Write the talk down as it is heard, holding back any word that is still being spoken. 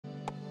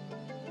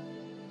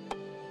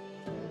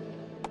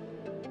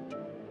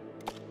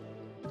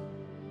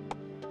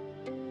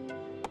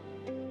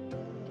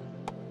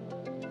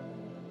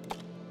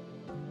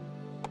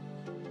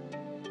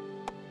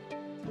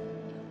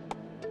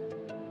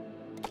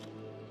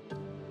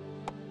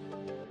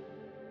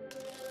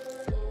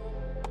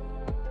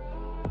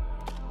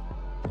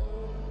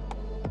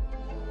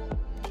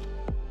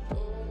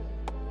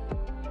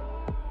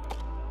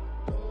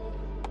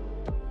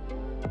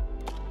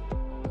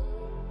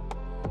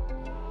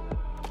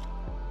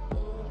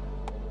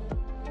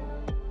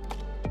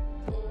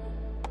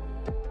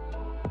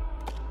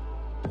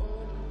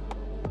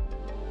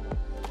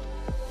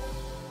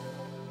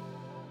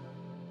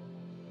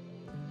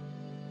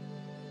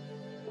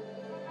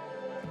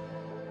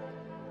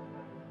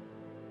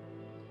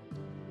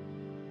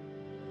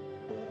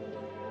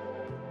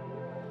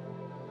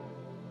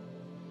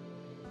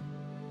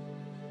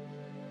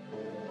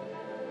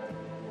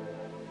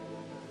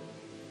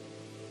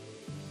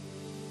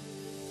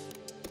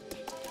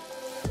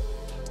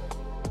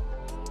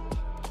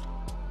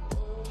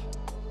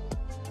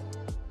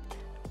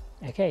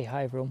Okay,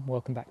 hi everyone,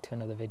 welcome back to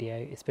another video.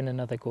 It's been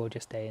another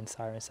gorgeous day in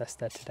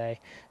Cirencester today.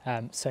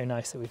 So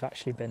nice that we've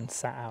actually been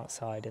sat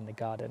outside in the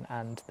garden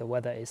and the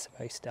weather is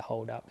supposed to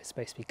hold up. It's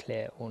supposed to be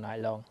clear all night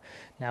long.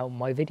 Now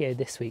my video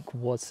this week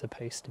was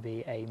supposed to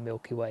be a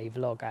Milky Way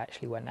vlog. I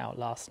actually went out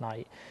last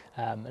night,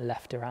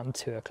 left around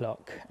 2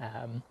 o'clock.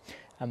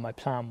 And my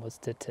plan was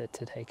to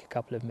take a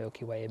couple of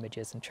Milky Way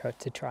images and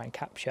try and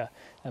capture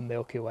a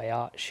Milky Way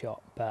art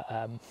shot, but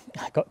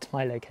I got to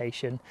my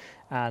location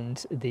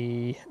and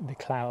the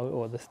cloud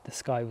or the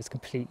sky was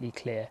completely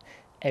clear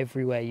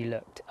everywhere you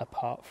looked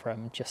apart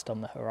from just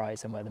on the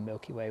horizon where the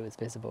Milky Way was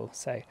visible.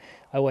 So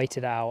I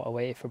waited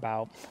for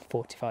about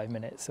 45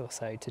 minutes or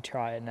so to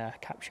try and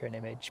capture an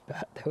image,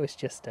 but there was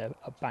just a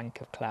bank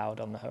of cloud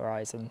on the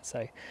horizon,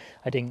 so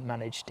I didn't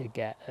manage to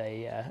get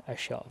a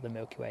shot of the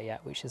Milky Way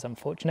yet, which is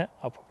unfortunate.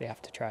 I'll probably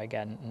have to try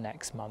again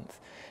next month.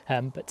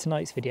 But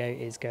tonight's video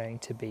is going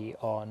to be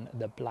on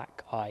the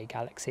Black Eye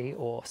Galaxy,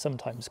 or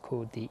sometimes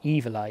called the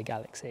Evil Eye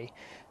Galaxy.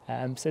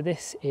 So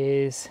this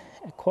is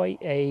quite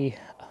a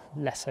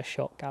lesser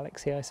shot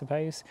galaxy, I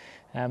suppose.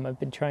 I've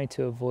been trying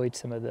to avoid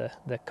some of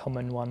the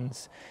common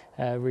ones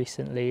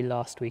recently.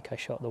 Last week I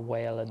shot the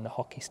Whale and the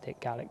Hockey Stick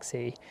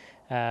Galaxy.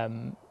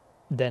 Then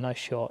I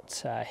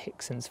shot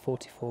Hickson's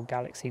 44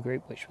 Galaxy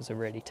Group, which was a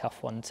really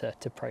tough one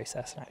to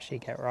process and actually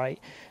get right.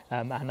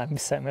 And I'm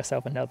setting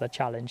myself another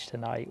challenge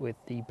tonight with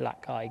the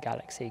Black Eye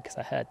Galaxy, because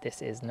I heard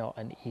this is not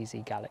an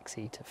easy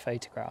galaxy to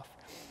photograph.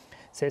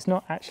 So it's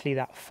not actually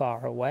that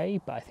far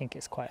away, but I think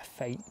it's quite a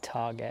faint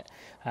target.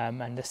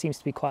 And there seems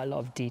to be quite a lot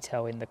of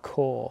detail in the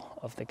core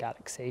of the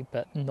galaxy,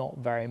 but not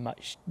very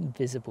much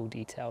visible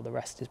detail. The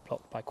rest is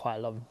blocked by quite a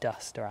lot of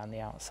dust around the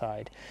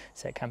outside.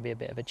 So it can be a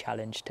bit of a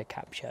challenge to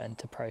capture and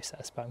to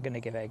process, but I'm going to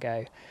give it a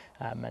go.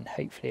 And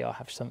hopefully I'll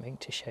have something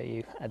to show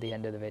you at the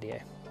end of the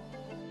video.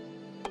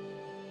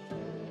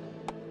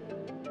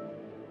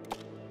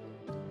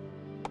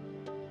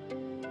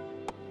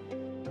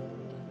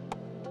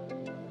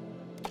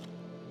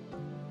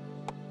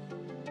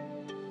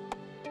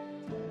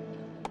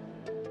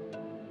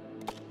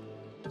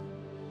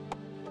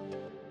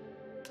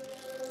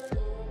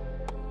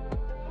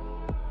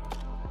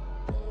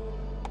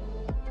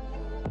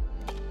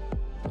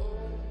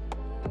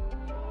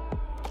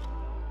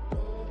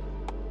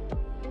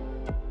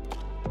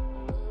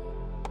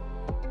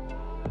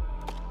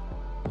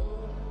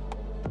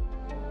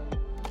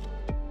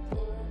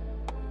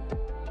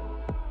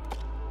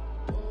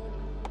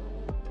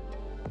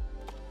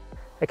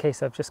 Okay,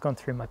 so I've just gone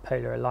through my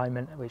polar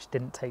alignment, which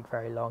didn't take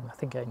very long. I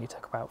think it only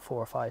took about 4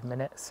 or 5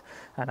 minutes,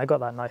 and I got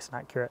that nice and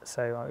accurate,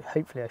 so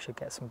hopefully I should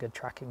get some good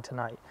tracking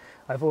tonight.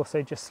 I've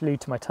also just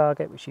slewed to my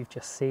target, which you've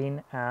just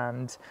seen,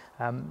 and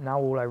now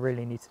all I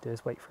really need to do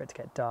is wait for it to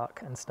get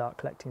dark and start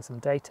collecting some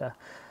data.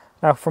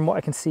 Now, from what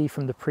I can see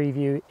from the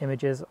preview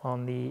images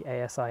on the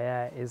ASI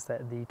Air is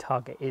that the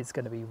target is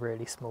going to be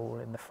really small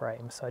in the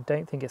frame, so I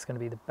don't think it's going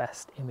to be the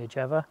best image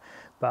ever,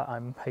 but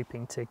I'm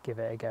hoping to give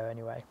it a go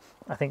anyway.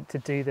 I think to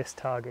do this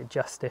target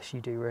justice,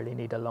 you do really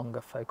need a longer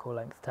focal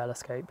length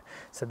telescope.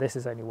 So this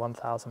is only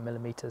 1000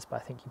 millimeters, but I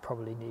think you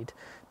probably need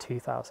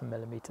 2000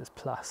 millimeters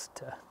plus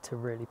to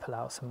really pull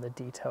out some of the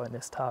detail in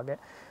this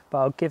target. But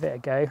I'll give it a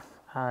go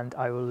and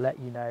I will let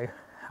you know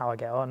how I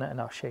get on,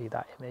 and I'll show you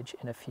that image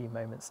in a few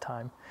moments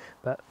time.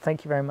 But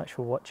thank you very much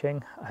for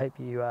watching. I hope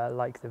you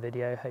like the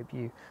video, hope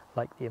you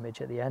like the image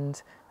at the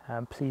end.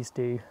 Please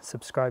do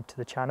subscribe to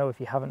the channel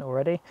if you haven't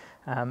already,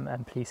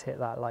 and please hit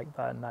that like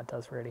button, that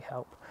does really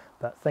help.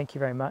 But thank you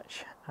very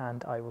much,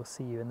 and I will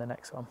see you in the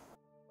next one.